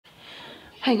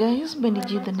Hi guys,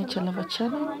 Benji the Nature Lover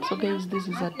channel. So guys, this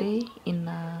is a day in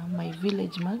my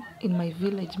village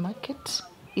market.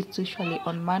 It's usually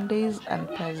on Mondays and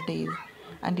Thursdays,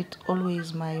 and it's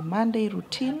always my Monday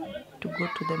routine to go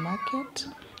to the market,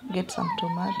 get some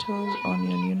tomatoes,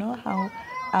 onion. You know how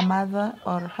a mother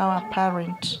or how a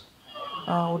parent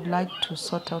would like to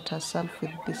sort out herself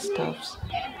with these stuffs.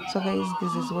 So guys,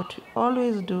 this is what we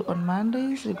always do on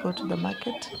Mondays. We go to the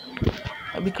market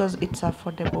because it's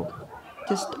affordable.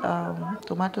 Just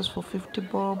tomatoes for 50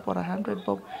 bob or 100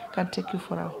 bob can take you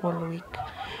for a whole week.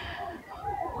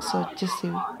 So just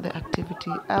see the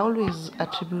activity. I always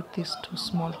attribute this to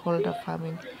smallholder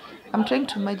farming. I'm trying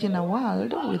to imagine a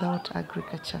world without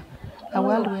agriculture, a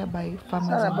world whereby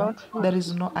farmers there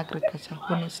is no agriculture.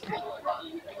 Honestly,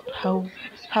 how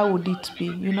how would it be?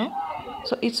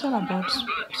 So it's all about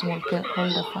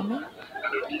smallholder farming,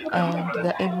 and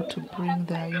they're able to bring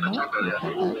their look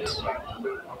at that.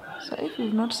 So if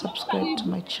you've not subscribed to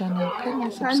my channel, kindly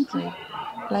subscribe,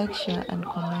 like, share and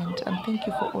comment. And thank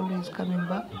you for always coming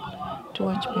back to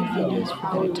watch my videos. For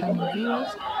the returning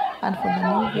viewers and for the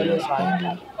new viewers,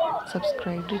 kindly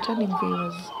subscribe. Returning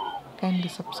viewers, kindly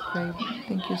subscribe.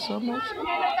 Thank you so much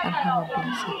and have a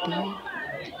blessed day.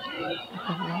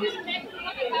 Okay, guys.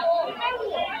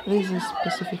 This is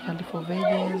specifically for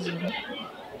veggies.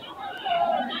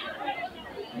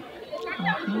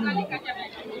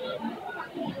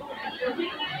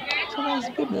 So guys,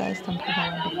 be blessed and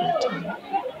have a wonderful time.